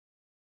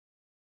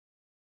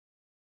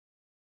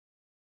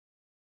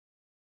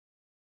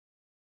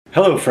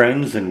Hello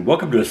friends, and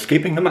welcome to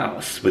Escaping the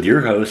Mouse with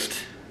your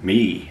host,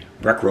 me,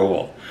 Breck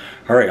Rowell.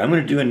 Alright, I'm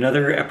going to do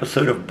another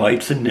episode of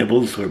Bytes and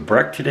Nibbles with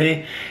Breck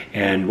today,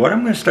 and what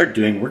I'm going to start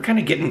doing, we're kind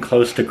of getting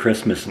close to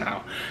Christmas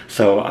now,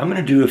 so I'm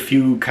going to do a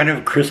few kind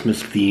of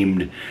Christmas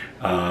themed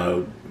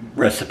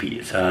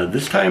recipes.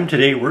 This time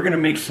today we're going to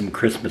make some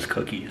Christmas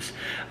cookies.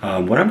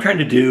 What I'm trying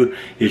to do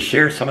is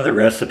share some of the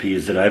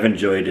recipes that I've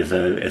enjoyed as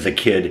a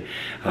kid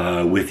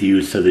with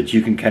you so that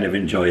you can kind of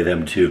enjoy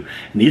them too.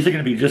 And these are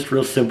going to be just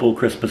real simple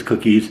Christmas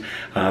cookies.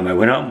 I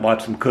went out and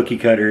bought some cookie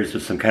cutters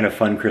with some kind of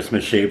fun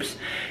Christmas shapes,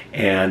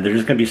 and they're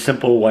just going to be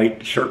simple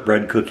white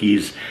shortbread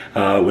cookies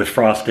with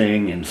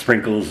frosting and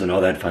sprinkles and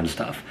all that fun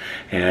stuff.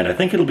 And I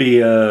think it'll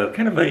be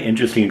kind of an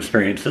interesting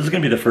experience. This is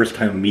going to be the first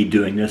time me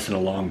doing this in a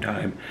long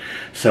time.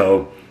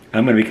 So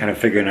I'm going to be kind of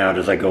figuring it out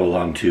as I go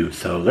along too.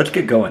 So let's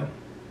get going.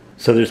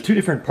 So there's two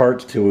different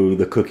parts to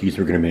the cookies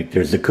we're going to make.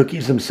 There's the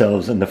cookies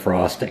themselves and the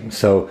frosting.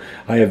 So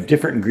I have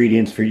different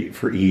ingredients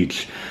for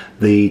each.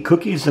 The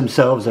cookies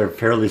themselves are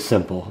fairly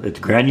simple. It's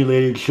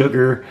granulated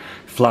sugar,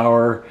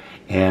 flour,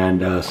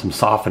 and some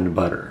softened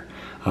butter.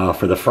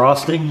 For the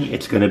frosting,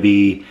 it's going to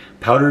be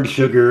powdered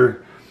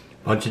sugar,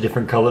 a bunch of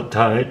different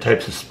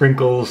types of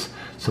sprinkles,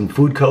 some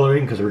food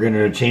coloring because we're going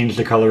to change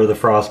the color of the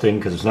frosting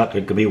because it's not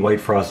going to be white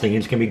frosting,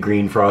 it's going to be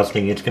green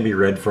frosting, it's going to be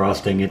red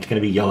frosting, it's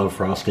going to be yellow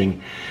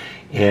frosting.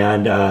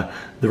 And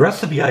the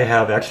recipe I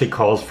have actually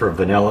calls for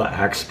vanilla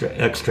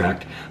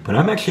extract, but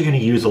I'm actually going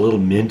to use a little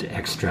mint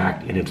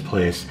extract in its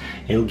place.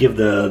 It'll give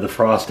the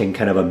frosting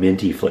kind of a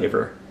minty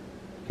flavor.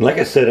 Like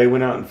I said, I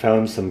went out and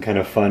found some kind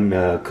of fun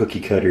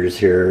cookie cutters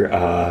here.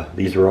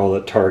 These were all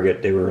at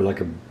Target. They were like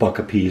 $1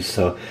 a piece.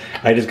 So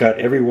I just got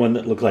every one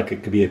that looked like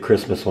it could be a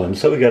Christmas one.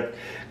 So we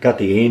got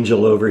the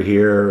angel over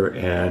here,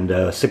 and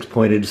a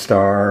 6-pointed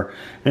star,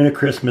 and a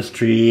Christmas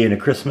tree, and a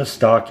Christmas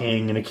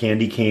stocking, and a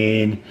candy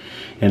cane,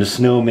 and a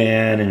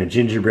snowman, and a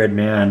gingerbread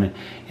man,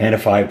 and a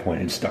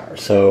 5-pointed star.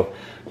 So,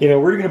 you know,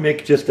 we're going to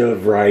make just a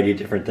variety of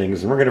different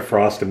things, and we're going to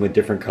frost them with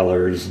different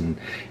colors, and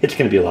it's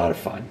going to be a lot of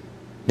fun.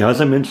 Now,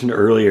 as I mentioned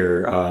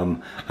earlier,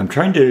 I'm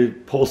trying to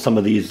pull some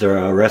of these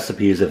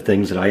recipes of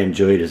things that I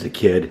enjoyed as a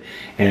kid.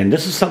 And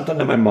this is something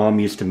that my mom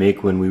used to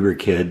make when we were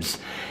kids.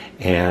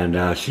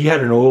 And she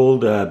had an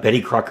old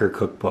Betty Crocker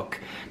cookbook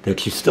that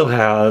she still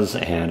has,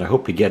 and I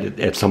hope to get it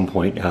at some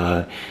point,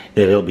 that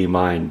it'll be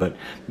mine. But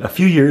a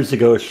few years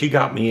ago, she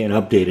got me an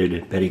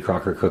updated Betty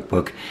Crocker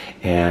cookbook,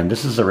 and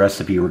this is the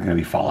recipe we're going to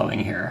be following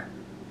here.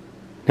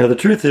 Now the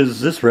truth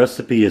is, this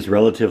recipe is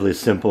relatively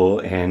simple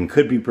and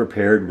could be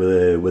prepared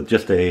with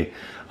just a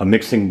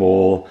mixing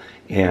bowl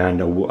and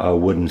a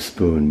wooden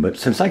spoon. But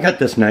since I got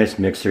this nice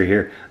mixer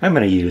here, I'm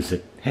going to use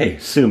it. Hey,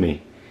 sue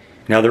me.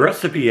 Now the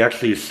recipe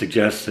actually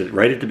suggests that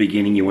right at the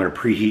beginning you want to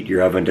preheat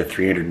your oven to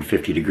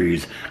 350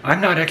 degrees.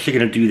 I'm not actually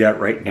going to do that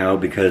right now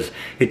because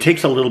it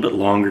takes a little bit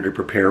longer to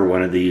prepare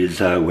one of these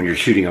when you're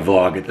shooting a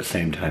vlog at the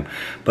same time.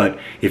 But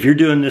if you're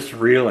doing this for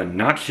real and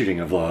not shooting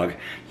a vlog,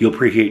 you'll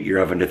preheat your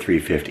oven to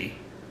 350.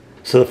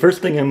 So the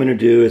first thing I'm going to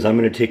do is I'm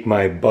going to take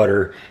my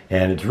butter,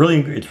 and it's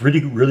really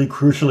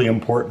crucially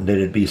important that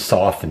it be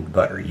softened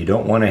butter. You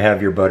don't want to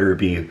have your butter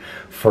be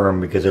firm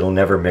because it'll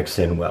never mix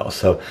in well.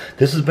 So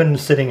this has been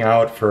sitting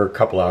out for a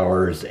couple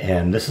hours,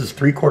 and this is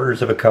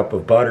 3/4 of a cup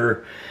of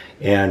butter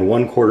and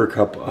 1/4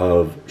 cup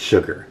of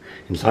sugar.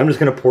 And so I'm just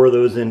going to pour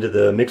those into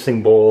the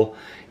mixing bowl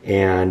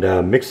and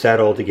mix that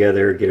all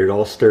together, get it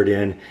all stirred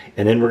in,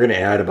 and then we're going to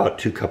add about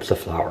 2 cups of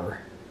flour.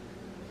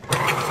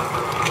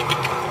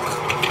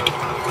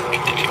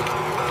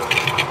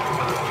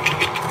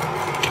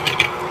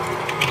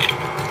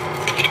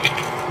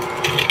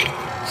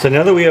 So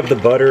now that we have the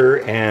butter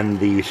and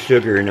the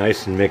sugar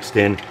nice and mixed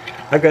in,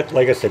 I've got,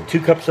 like I said,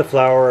 2 cups of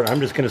flour, and I'm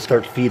just going to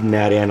start feeding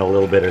that in a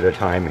little bit at a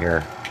time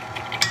here.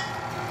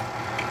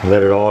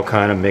 Let it all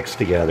kind of mix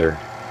together.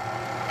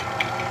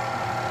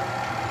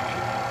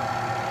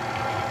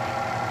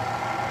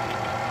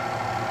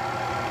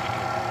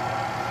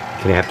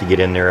 Gonna have to get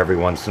in there every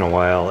once in a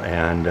while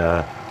and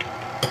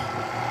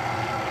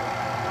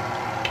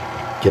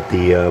get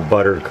the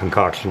butter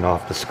concoction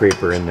off the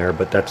scraper in there,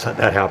 but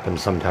that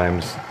happens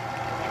sometimes.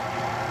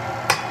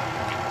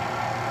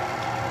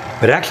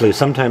 But actually,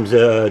 sometimes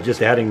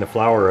just adding the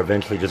flour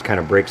eventually just kind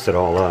of breaks it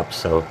all up.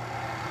 So,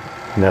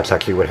 and that's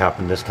actually what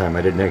happened this time.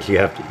 I didn't actually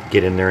have to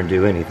get in there and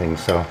do anything.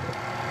 So,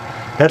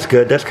 that's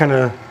good. That's kind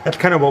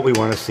of what we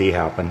want to see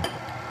happen.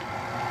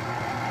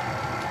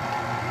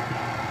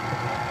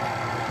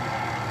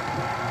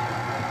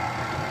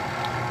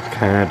 It's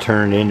kind of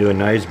turned into a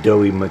nice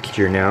doughy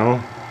mixture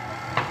now.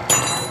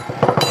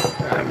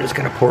 I'm just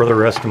going to pour the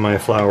rest of my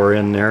flour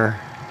in there.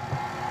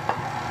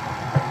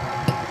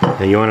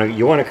 Now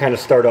you want to kind of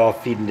start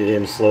off feeding it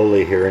in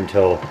slowly here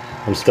until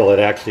it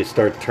actually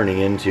starts turning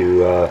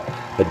into a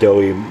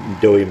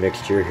doughy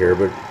mixture here.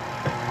 But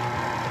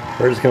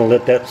we're just going to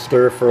let that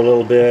stir for a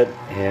little bit,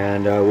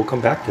 and we'll come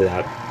back to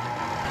that.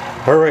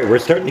 All right, we're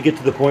starting to get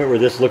to the point where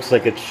this looks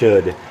like it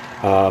should.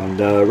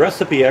 The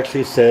recipe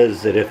actually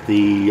says that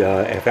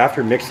if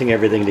after mixing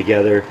everything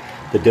together,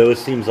 the dough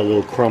seems a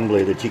little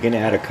crumbly, that you can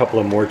add a couple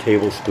of more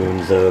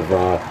tablespoons of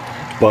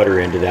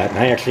butter into that, and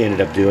I actually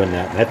ended up doing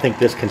that. And I think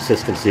this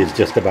consistency is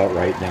just about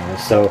right now.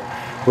 So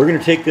we're going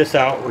to take this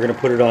out, we're going to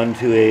put it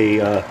onto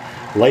a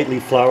lightly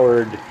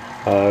floured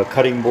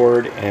cutting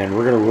board, and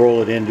we're going to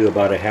roll it into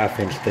about a 1/2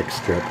 inch thick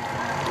strip.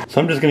 So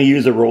I'm just going to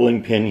use a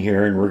rolling pin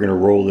here, and we're going to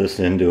roll this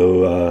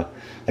into,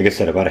 like I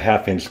said, about a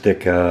 1/2 inch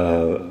thick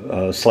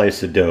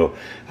slice of dough.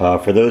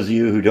 For those of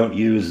you who don't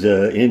use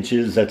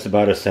inches, that's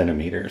about 1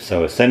 centimeter.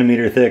 So 1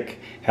 centimeter thick,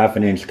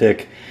 1/2 inch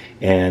thick,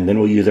 and then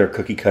we'll use our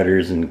cookie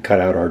cutters and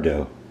cut out our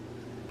dough.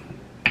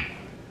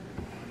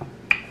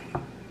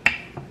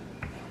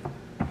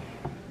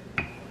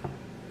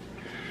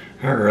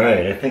 All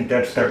right, I think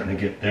that's starting to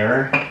get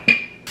there.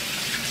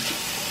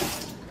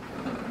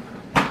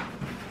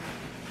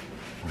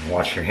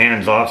 Wash your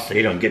hands off so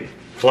you don't get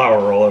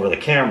flour all over the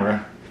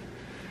camera.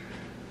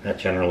 That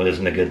generally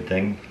isn't a good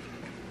thing.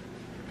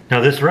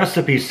 Now this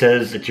recipe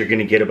says that you're going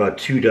to get about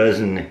 2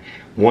 dozen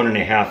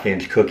 1.5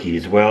 inch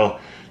cookies. Well,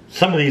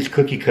 some of these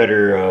cookie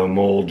cutter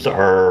molds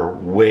are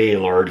way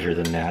larger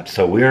than that,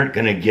 so we aren't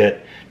going to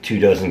get 2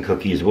 dozen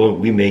cookies.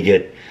 We may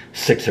get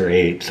 6 or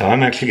 8. So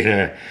I'm actually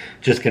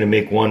just going to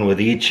make one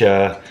with each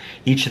of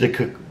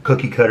the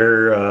cookie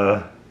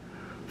cutter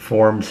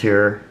forms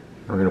here.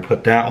 We're going to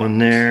put that one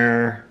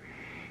there,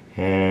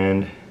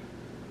 and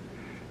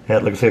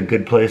that looks like a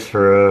good place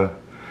for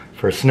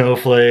a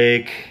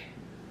snowflake.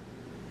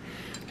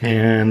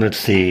 And let's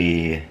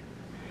see,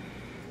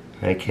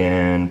 I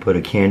can put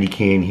a candy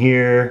cane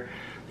here.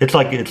 It's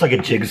like a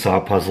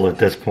jigsaw puzzle at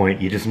this point.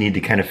 You just need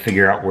to kind of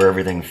figure out where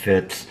everything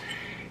fits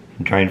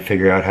and try and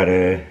figure out how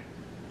to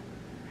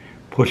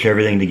push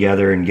everything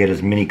together and get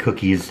as many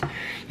cookies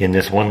in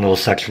this one little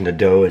section of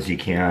dough as you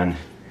can.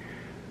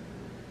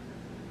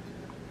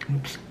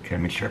 Oops, gotta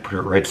make sure I put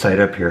it right side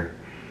up here.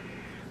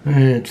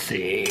 Let's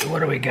see, what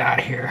do we got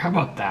here? How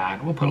about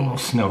that? We'll put a little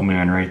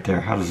snowman right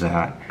there. How does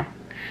that?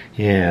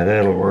 Yeah,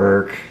 that'll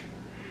work.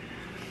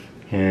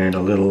 And a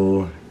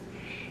little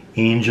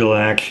angel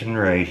action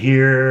right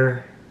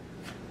here.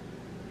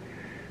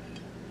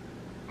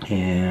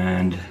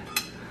 And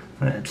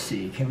let's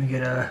see, can we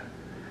get a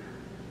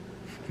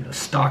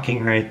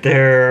stocking right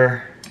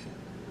there?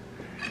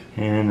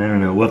 And I don't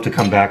know, we'll have to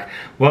come back.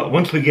 Well,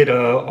 once we get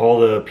all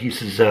the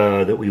pieces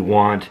that we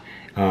want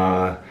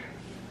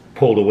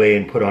pulled away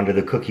and put onto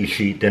the cookie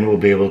sheet, then we'll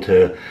be able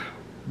to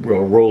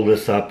roll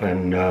this up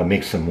and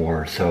make some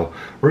more. So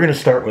we're going to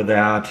start with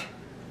that.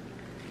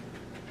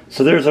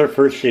 So there's our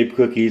first shape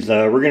cookies.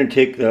 We're going to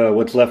take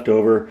what's left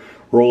over,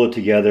 roll it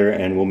together,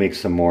 and we'll make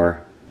some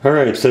more.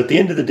 Alright, so at the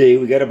end of the day,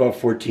 we got about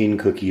 14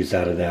 cookies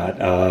out of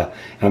that.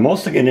 I'm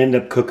also going to end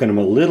up cooking them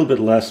a little bit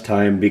less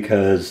time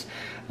because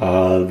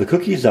the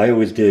cookies I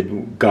always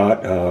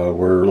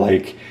were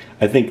like,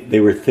 I think they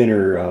were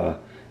thinner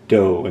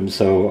dough, and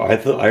so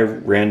I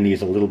ran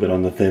these a little bit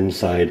on the thin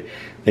side.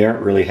 They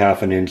aren't really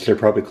 1/2 inch, they're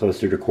probably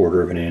closer to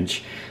 1/4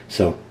 inch.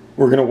 So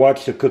we're going to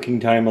watch the cooking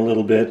time a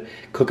little bit,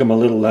 cook them a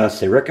little less.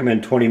 They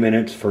recommend 20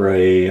 minutes for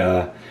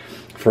a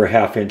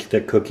 1/2 inch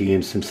thick cookie,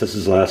 and since this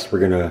is less, we're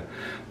going to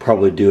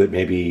probably do it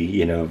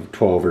maybe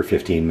 12 or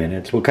 15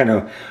 minutes. We'll kind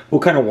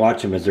of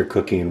watch them as they're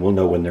cooking, and we'll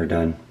know when they're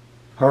done.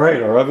 All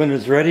right, our oven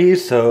is ready,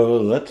 so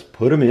let's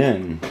put them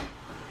in.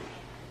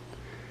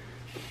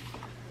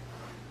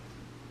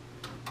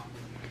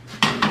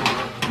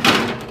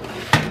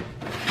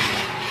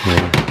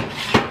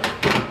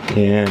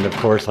 And of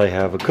course I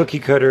have a cookie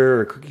cutter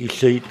or cookie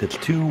sheet that's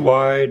too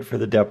wide for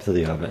the depth of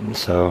the oven.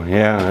 So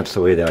yeah, that's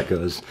the way that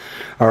goes.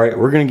 All right,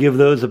 we're gonna give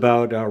those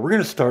about, we're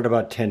gonna start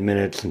about 10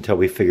 minutes until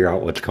we figure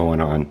out what's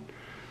going on.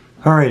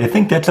 All right, I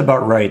think that's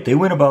about right. They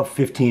went about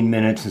 15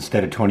 minutes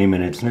instead of 20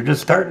 minutes, and they're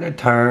just starting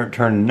to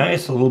turn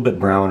nice, a little bit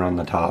brown on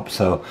the top.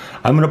 So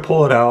I'm gonna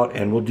pull it out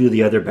and we'll do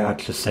the other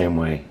batch the same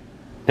way.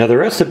 Now the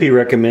recipe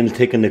recommends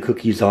taking the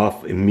cookies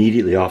off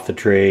immediately off the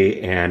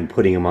tray and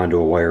putting them onto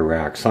a wire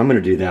rack. So I'm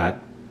gonna do that.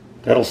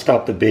 That'll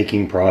stop the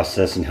baking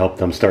process and help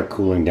them start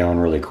cooling down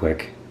really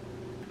quick.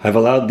 I've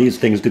allowed these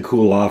things to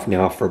cool off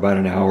now for about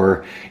an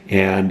hour,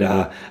 and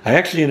I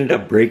actually ended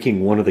up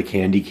breaking one of the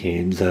candy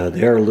canes.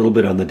 They are a little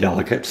bit on the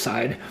delicate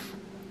side.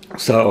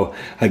 So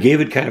I gave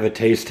it kind of a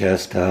taste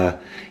test,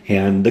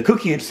 and the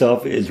cookie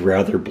itself is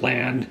rather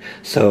bland,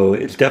 so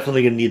it's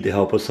definitely going to need the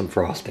help of some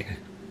frosting.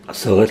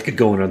 So let's get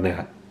going on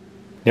that.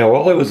 Now,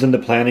 while I was in the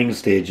planning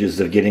stages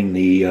of getting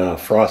the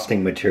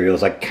frosting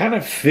materials, I kind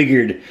of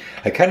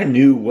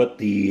knew what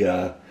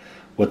the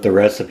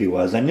recipe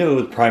was. I knew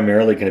it was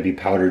primarily going to be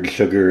powdered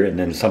sugar and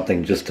then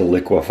something just to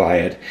liquefy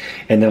it,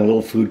 and then a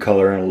little food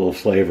color and a little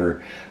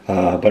flavor.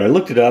 But I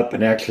looked it up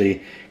and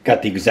actually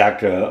got the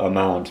exact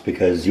amounts,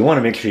 because you want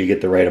to make sure you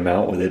get the right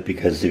amount with it,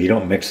 because if you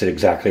don't mix it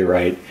exactly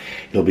right,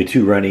 it'll be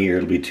too runny or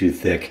it'll be too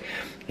thick.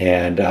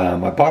 And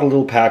I bought a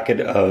little packet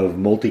of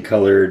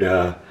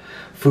multicolored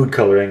food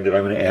coloring that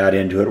I'm going to add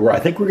into it. I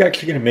think we're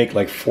actually going to make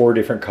like 4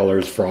 different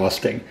colors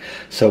frosting.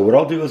 So what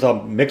I'll do is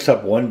I'll mix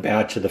up one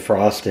batch of the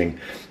frosting,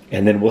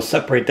 and then we'll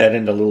separate that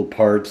into little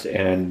parts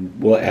and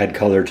we'll add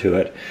color to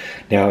it.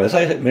 Now, as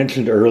I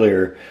mentioned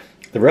earlier,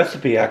 the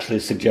recipe actually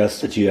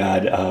suggests that you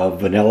add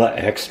vanilla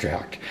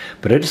extract,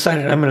 but I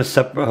decided I'm going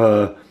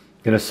to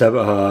Gonna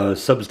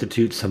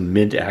substitute some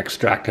mint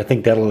extract. I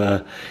think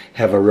that'll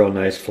have a real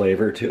nice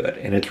flavor to it.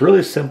 And it's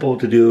really simple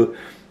to do,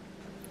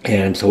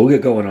 and so we'll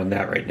get going on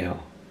that right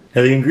now.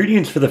 Now the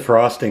ingredients for the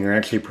frosting are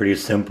actually pretty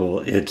simple.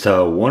 It's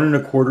 1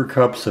 1/4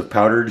 cups of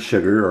powdered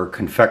sugar or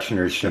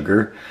confectioner's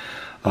sugar,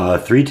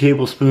 3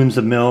 tablespoons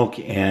of milk,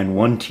 and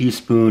 1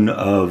 teaspoon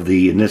of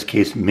the, in this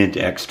case, mint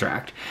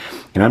extract.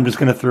 And I'm just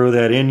gonna throw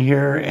that in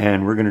here,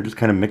 and we're gonna just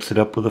kind of mix it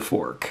up with a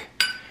fork.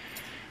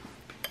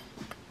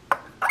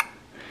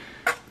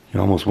 You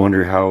almost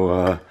wonder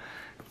how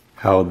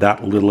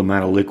that little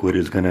amount of liquid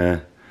is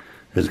gonna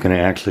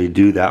actually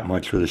do that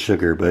much for the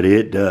sugar, but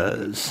it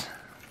does.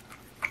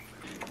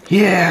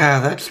 Yeah,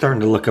 that's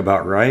starting to look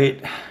about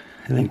right.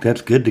 I think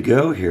that's good to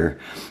go here.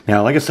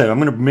 Now, like I said, I'm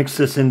gonna mix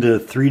this into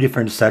 3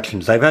 different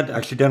sections. I've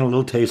actually done a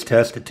little taste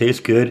test. It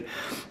tastes good.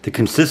 The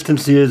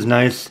consistency is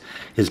nice.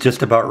 It's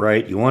just about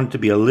right. You want it to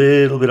be a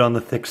little bit on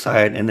the thick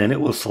side, and then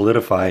it will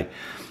solidify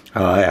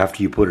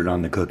after you put it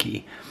on the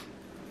cookie.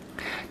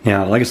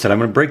 Now, like I said, I'm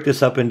going to break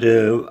this up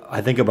into,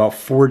 I think, about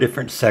 4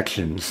 different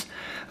sections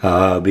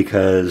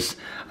because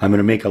I'm going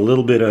to make a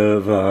little bit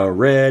of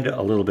red,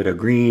 a little bit of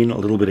green, a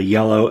little bit of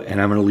yellow, and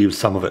I'm going to leave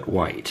some of it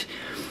white.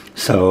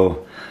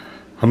 So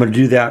I'm going to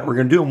do that. We're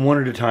going to do them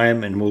one at a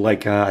time, and we'll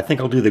I think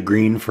I'll do the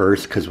green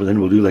first because then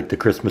we'll do like the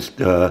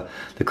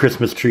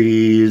Christmas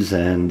trees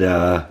and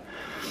I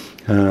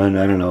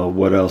don't know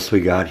what else we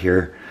got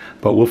here,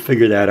 but we'll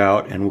figure that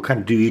out, and we'll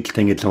kind of do each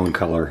thing its own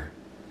color.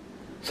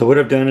 So what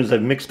I've done is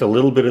I've mixed a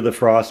little bit of the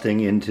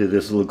frosting into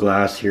this little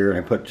glass here, and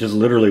I put just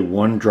literally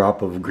 1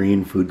 drop of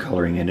green food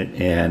coloring in it,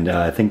 and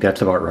I think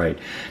that's about right.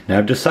 Now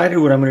I've decided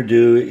what I'm going to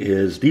do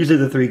is, these are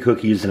the 3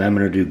 cookies, and I'm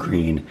going to do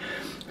green.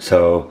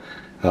 So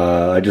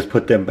I just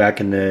put them back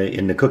in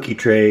the cookie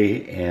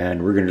tray,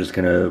 and we're just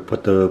going to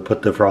put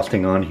the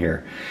frosting on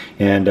here.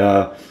 And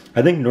I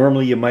think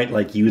normally you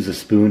might use a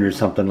spoon or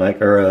something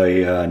or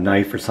a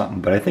knife or something,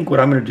 but I think what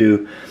I'm going to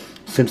do,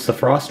 since the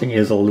frosting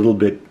is a little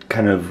bit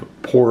kind of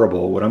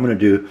pourable, what I'm going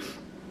to do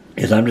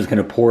is I'm just going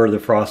to pour the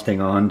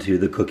frosting onto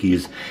the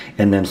cookies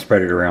and then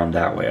spread it around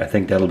that way. I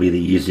think that'll be the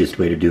easiest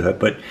way to do it,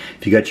 but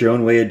if you got your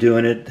own way of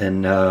doing it,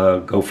 then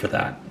go for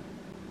that.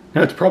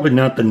 Now, it's probably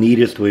not the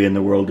neatest way in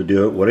the world to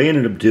do it. What I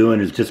ended up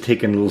doing is just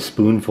taking little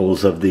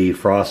spoonfuls of the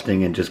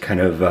frosting and just kind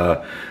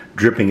of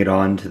dripping it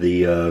onto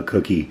the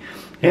cookie.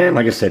 And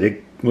like I said,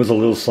 it was a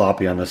little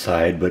sloppy on the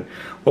side, but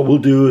what we'll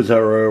do is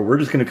we're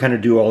just going to kind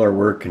of do all our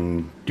work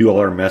and do all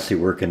our messy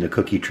work in the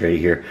cookie tray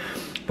here.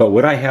 But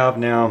what I have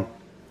now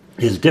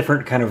is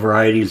different kind of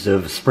varieties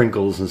of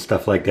sprinkles and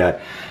stuff like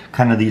that.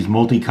 Kind of these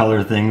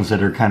multicolor things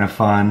that are kind of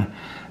fun.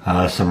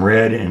 Some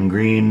red and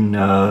green,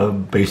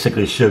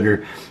 basically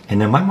sugar. And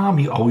then my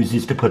mom always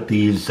used to put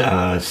these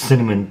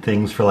cinnamon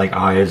things for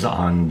eyes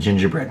on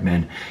gingerbread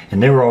men,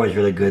 and they were always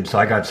really good, so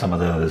I got some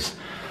of those.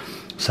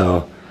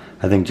 So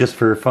I think just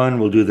for fun,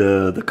 we'll do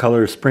the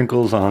color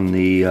sprinkles on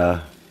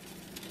the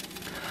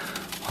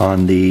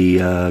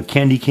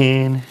candy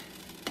cane,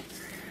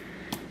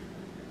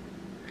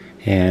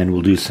 and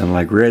we'll do some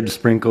red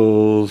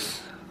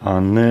sprinkles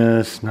on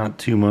this. Not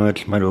too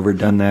much, might have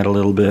overdone that a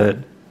little bit.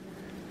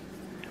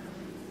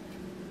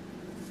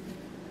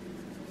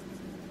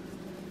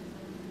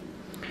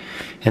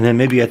 And then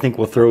maybe I think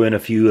we'll throw in a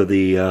few of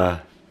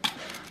the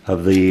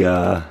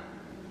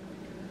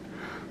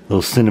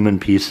little cinnamon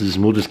pieces,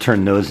 and we'll just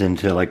turn those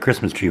into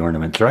Christmas tree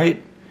ornaments,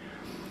 right?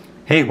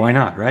 Hey, why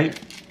not, right?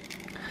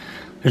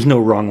 There's no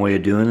wrong way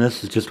of doing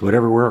this. It's just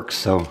whatever works.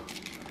 So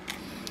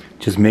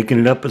just making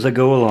it up as I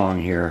go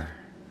along here.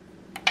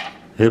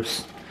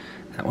 Oops,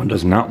 that one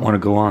does not want to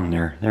go on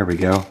there. There we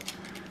go.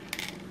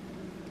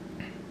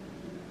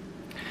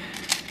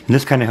 And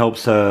this kind of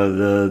helps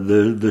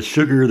the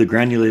sugar, the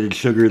granulated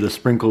sugar, the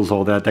sprinkles,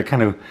 all that. That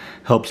kind of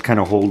helps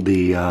hold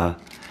the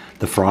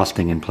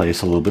frosting in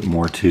place a little bit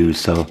more too.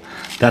 So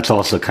that's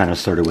also kind of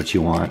sort of what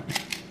you want.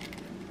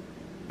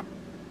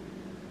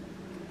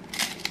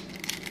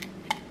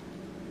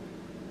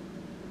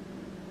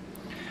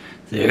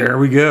 There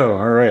we go.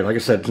 All right, like I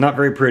said, it's not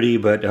very pretty,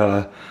 but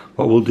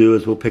what we'll do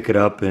is we'll pick it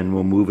up and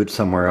we'll move it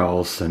somewhere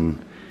else,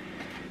 and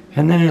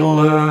then it'll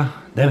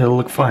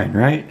look fine,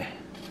 right?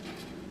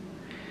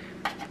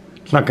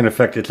 It's not going to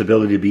affect its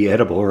ability to be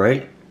edible,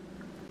 right?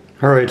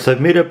 Alright, so I've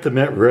made up the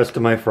rest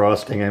of my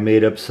frosting. I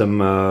made up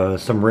some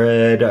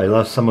red, I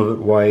left some of it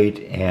white,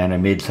 and I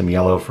made some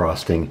yellow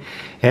frosting.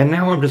 And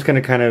now I'm just going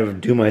to kind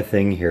of do my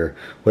thing here.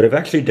 What I've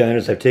actually done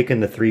is I've taken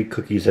the 3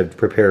 cookies I've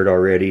prepared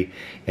already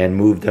and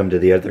moved them to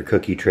the other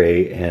cookie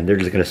tray, and they're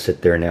just going to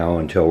sit there now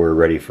until we're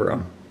ready for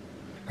them.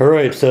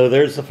 Alright, so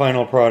there's the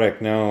final product.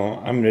 Now,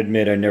 I'm going to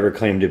admit I never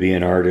claimed to be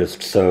an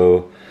artist,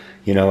 so,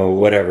 you know,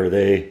 whatever.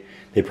 They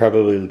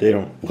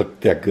don't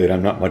look that good.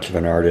 I'm not much of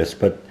an artist,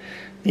 but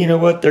you know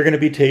what? They're going to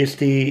be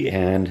tasty,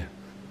 and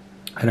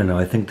I don't know.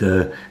 I think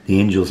the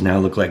angels now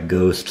look like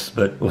ghosts,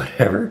 but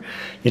whatever.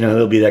 You know,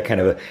 it'll be that kind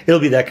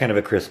of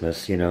a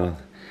Christmas, you know.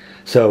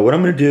 So what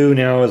I'm going to do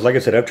now is, like I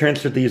said, I've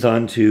transferred these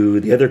onto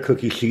the other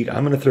cookie sheet.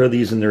 I'm going to throw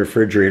these in the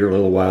refrigerator a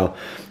little while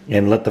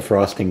and let the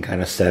frosting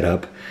kind of set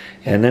up,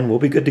 and then we'll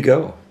be good to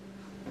go.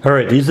 All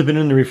right, these have been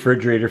in the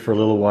refrigerator for a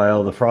little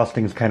while. The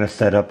frosting's kind of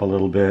set up a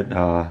little bit.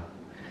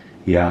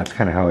 Yeah, it's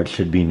kind of how it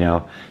should be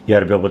now. You got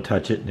to be able to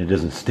touch it and it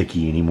isn't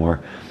sticky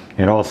anymore.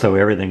 And also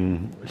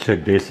everything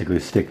should basically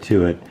stick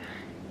to it,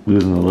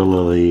 losing a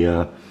little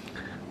of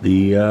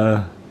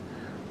the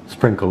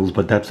sprinkles,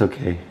 but that's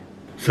okay.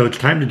 So it's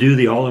time to do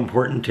the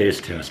all-important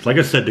taste test. Like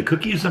I said, the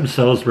cookies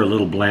themselves were a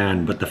little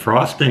bland, but the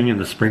frosting and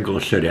the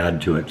sprinkles should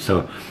add to it.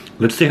 So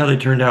let's see how they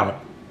turned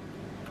out.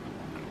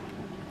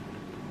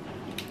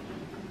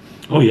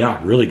 Oh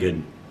yeah, really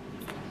good.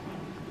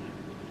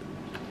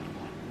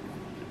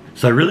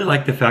 So I really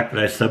like the fact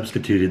that I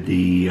substituted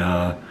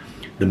the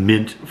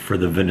mint for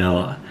the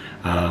vanilla.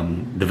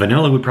 The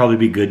vanilla would probably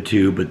be good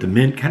too, but the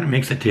mint kind of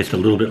makes it taste a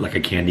little bit like a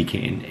candy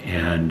cane.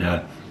 And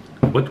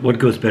what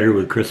goes better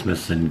with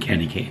Christmas than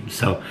candy cane?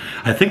 So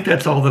I think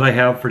that's all that I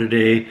have for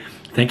today.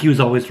 Thank you as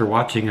always for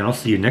watching, and I'll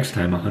see you next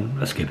time on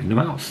Escaping the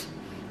Mouse.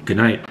 Good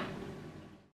night.